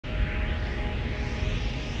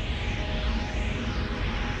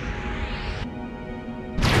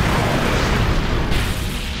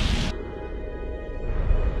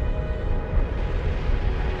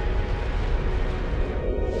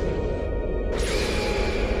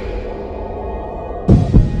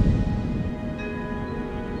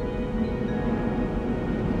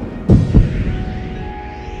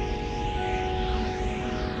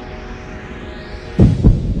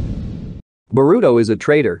Boruto is a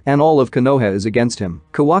traitor and all of Konoha is against him.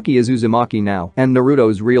 Kawaki is Uzumaki now and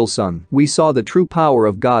Naruto's real son. We saw the true power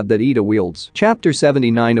of God that Eida wields. Chapter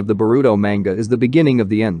 79 of the Boruto manga is the beginning of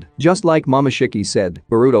the end. Just like Momoshiki said,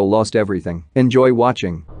 Boruto lost everything. Enjoy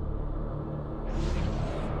watching.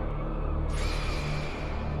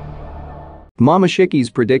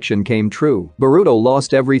 Momoshiki's prediction came true. Boruto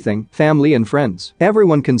lost everything, family and friends.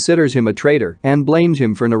 Everyone considers him a traitor and blames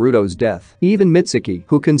him for Naruto's death. Even Mitsuki,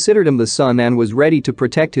 who considered him the son and was ready to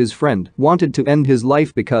protect his friend, wanted to end his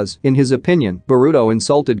life because, in his opinion, Boruto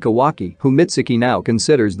insulted Kawaki, who Mitsuki now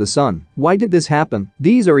considers the son. Why did this happen?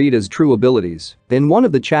 These are Eida's true abilities. In one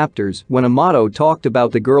of the chapters, when Amato talked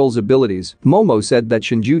about the girl's abilities, Momo said that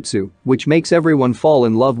Shinjutsu, which makes everyone fall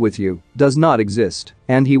in love with you, does not exist.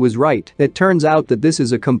 And he was right. It turns out that this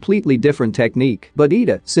is a completely different technique. But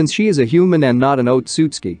Eida, since she is a human and not an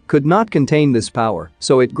Otsutsuki, could not contain this power,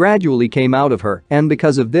 so it gradually came out of her, and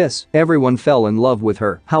because of this, everyone fell in love with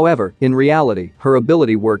her. However, in reality, her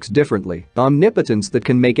ability works differently. Omnipotence that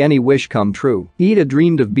can make any wish come true. Eida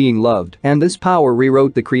dreamed of being loved, and this power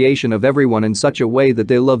rewrote the creation of everyone in such a way that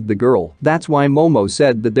they loved the girl. That's why Momo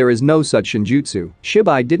said that there is no such Shinjutsu.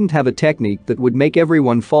 Shibai didn't have a technique that would make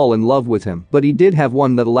everyone fall in love with him, but he did have one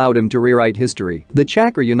that allowed him to rewrite history. The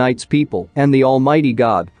chakra unites people, and the Almighty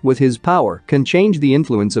God, with his power, can change the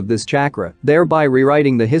influence of this chakra, thereby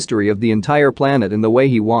rewriting the history of the entire planet in the way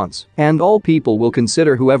he wants. And all people will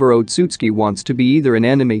consider whoever Otsutsuki wants to be either an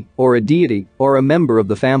enemy, or a deity, or a member of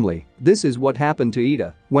the family. This is what happened to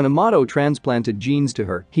Eida. When Amato transplanted genes to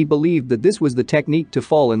her, he believed that this was the technique to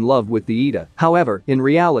fall in love with the Eida. However, in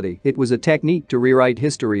reality, it was a technique to rewrite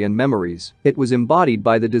history and memories. It was embodied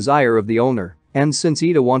by the desire of the owner. And since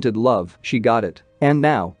Eida wanted love, she got it. And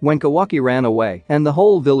now, when Kawaki ran away and the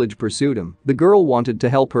whole village pursued him, the girl wanted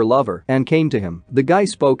to help her lover and came to him. The guy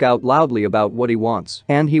spoke out loudly about what he wants,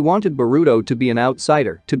 and he wanted Boruto to be an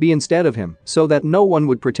outsider, to be instead of him, so that no one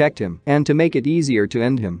would protect him and to make it easier to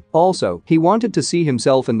end him. Also, he wanted to see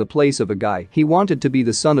himself in the place of a guy. He wanted to be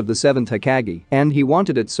the son of the 7th Hokage, and he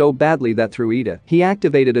wanted it so badly that through Eida, he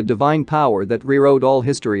activated a divine power that rewrote all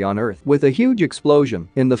history on Earth. With a huge explosion,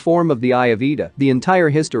 in the form of the Eye of Eida, the entire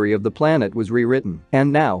history of the planet was rewritten.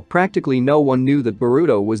 And now, practically no one knew that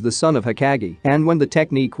Boruto was the son of Hokage, and when the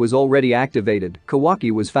technique was already activated,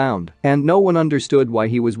 Kawaki was found, and no one understood why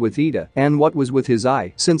he was with Eida and what was with his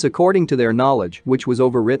eye, since according to their knowledge, which was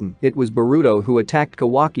overwritten, it was Boruto who attacked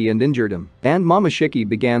Kawaki and injured him. And Momoshiki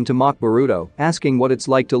began to mock Boruto, asking what it's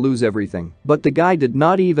like to lose everything. But the guy did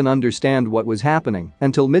not even understand what was happening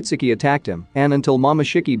until Mitsuki attacked him, and until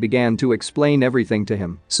Momoshiki began to explain everything to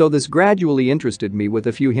him. So this gradually interested me with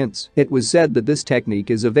a few hints. It was said that this technique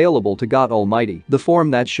is available to God Almighty, the form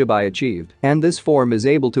that Shibai achieved, and this form is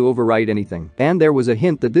able to overwrite anything. And there was a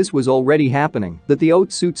hint that this was already happening, that the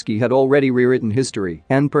Otsutsuki had already rewritten history,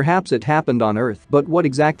 and perhaps it happened on Earth. But what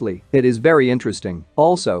exactly? It is very interesting.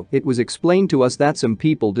 Also, it was explained to us that some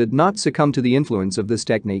people did not succumb to the influence of this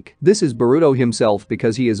technique. This is Boruto himself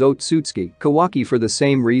because he is Otsutsuki, Kawaki for the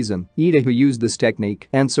same reason, Eida who used this technique,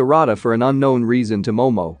 and Sarada for an unknown reason to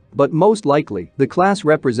Momo. But most likely, the class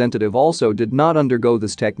representative also did not undergo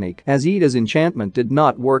this technique, as Eida's enchantment did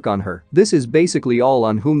not work on her. This is basically all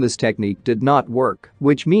on whom this technique did not work,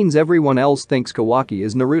 which means everyone else thinks Kawaki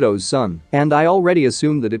is Naruto's son, and I already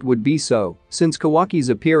assumed that it would be so, since Kawaki's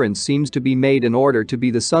appearance seems to be made in order to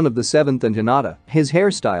be the son of the 7th and Hinata. His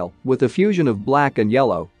hairstyle, with a fusion of black and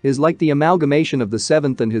yellow, is like the amalgamation of the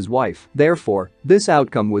 7th and his wife. Therefore, this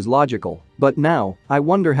outcome was logical. But now, I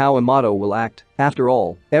wonder how Amato will act. After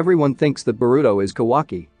all, everyone thinks that Boruto is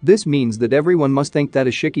Kawaki. This means that everyone must think that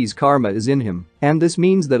Ishiki's karma is in him. And this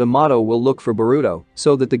means that Amato will look for Boruto,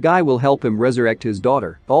 so that the guy will help him resurrect his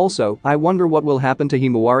daughter. Also, I wonder what will happen to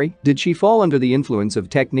Himawari. Did she fall under the influence of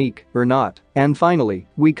technique, or not? And finally,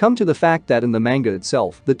 we come to the fact that in the manga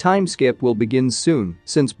itself, the time skip will begin soon,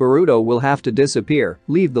 since Boruto will have to disappear,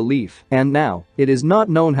 leave the leaf. And now, it is not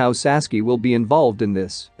known how Sasuke will be involved in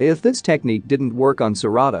this. If this technique didn't work on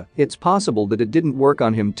Sarada, it's possible that it didn't work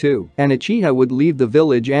on him too, and Uchiha would leave the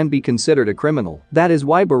village and be considered a criminal. That is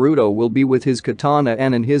why Boruto will be with his katana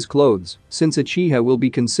and in his clothes, since Uchiha will be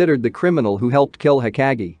considered the criminal who helped kill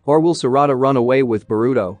Hokage. Or will Sarada run away with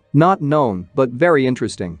Boruto? Not known, but very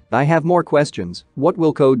interesting. I have more questions. What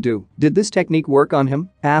will Code do? Did this technique work on him?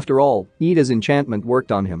 After all, Eida's enchantment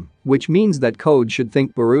worked on him. which means that Code should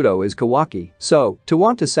think Boruto is Kawaki. So, to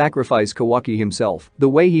want to sacrifice Kawaki himself, the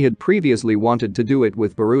way he had previously wanted to do it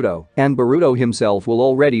with Boruto, and Boruto himself will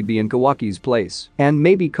already be in Kawaki's place. And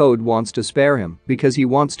maybe Code wants to spare him because he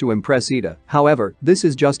wants to impress Eida. However, this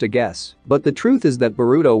is just a guess. But the truth is that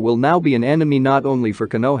Boruto will now be an enemy not only for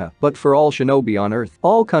Konoha, but for all shinobi on Earth.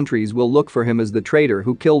 All countries will look for him as the traitor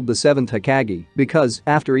who killed the 7th Hokage because,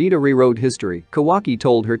 after Eida rewrote history, Kawaki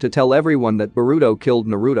told her to tell everyone that Boruto killed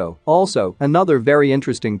Naruto. Also, another very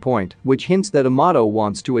interesting point, which hints that Amato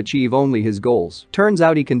wants to achieve only his goals. Turns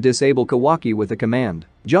out he can disable Kawaki with a command.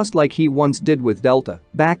 Just like he once did with Delta.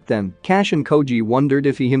 Back then, Kashin Koji wondered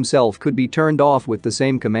if he himself could be turned off with the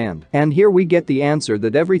same command. And here we get the answer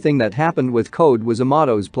that everything that happened with Code was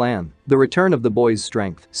Amato's plan. The return of the boy's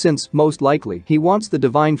strength, since, most likely, he wants the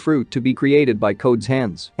divine fruit to be created by Code's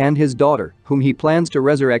hands. And his daughter, whom he plans to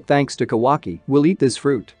resurrect thanks to Kawaki, will eat this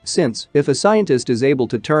fruit. Since, if a scientist is able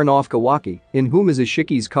to turn off Kawaki, in whom is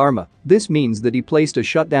Ishiki's karma, this means that he placed a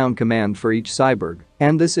shutdown command for each cyborg.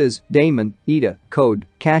 And this is Daemon, Eida, Code,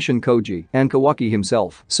 Kashin Koji, and Kawaki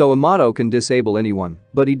himself. So Amato can disable anyone.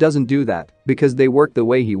 But he doesn't do that because they work the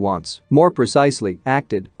way he wants. More precisely,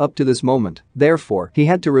 acted, up to this moment. Therefore, he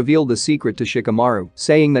had to reveal the secret to Shikamaru,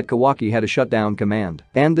 saying that Kawaki had a shutdown command.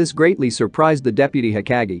 And this greatly surprised the deputy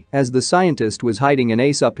Hokage, as the scientist was hiding an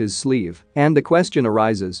ace up his sleeve. And the question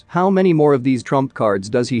arises, how many more of these trump cards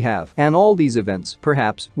does he have? And all these events,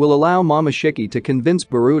 perhaps, will allow Momoshiki to convince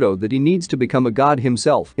Boruto that he needs to become a god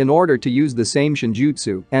himself in order to use the same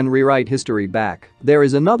Shinjutsu and rewrite history back. There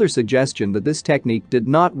is another suggestion that this technique did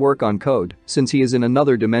not work on Code, since he is in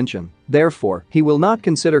another dimension. Therefore, he will not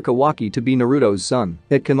consider Kawaki to be Naruto's son.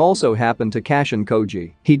 It can also happen to Kashin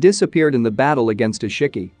Koji. He disappeared in the battle against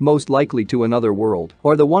Ishiki, most likely to another world,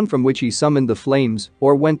 or the one from which he summoned the flames,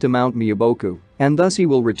 or went to Mount Miyaboku. And thus he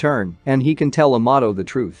will return, and he can tell Amato the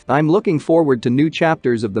truth. I'm looking forward to new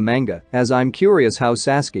chapters of the manga, as I'm curious how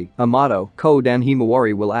Sasuke, Amato, Code and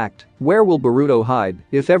Himawari will act. Where will Boruto hide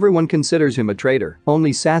if everyone considers him a traitor?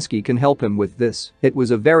 Only Sasuke can help him with this. It was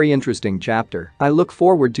a very interesting chapter. I look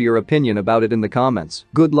forward to your opinion about it in the comments.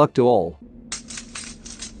 Good luck to all.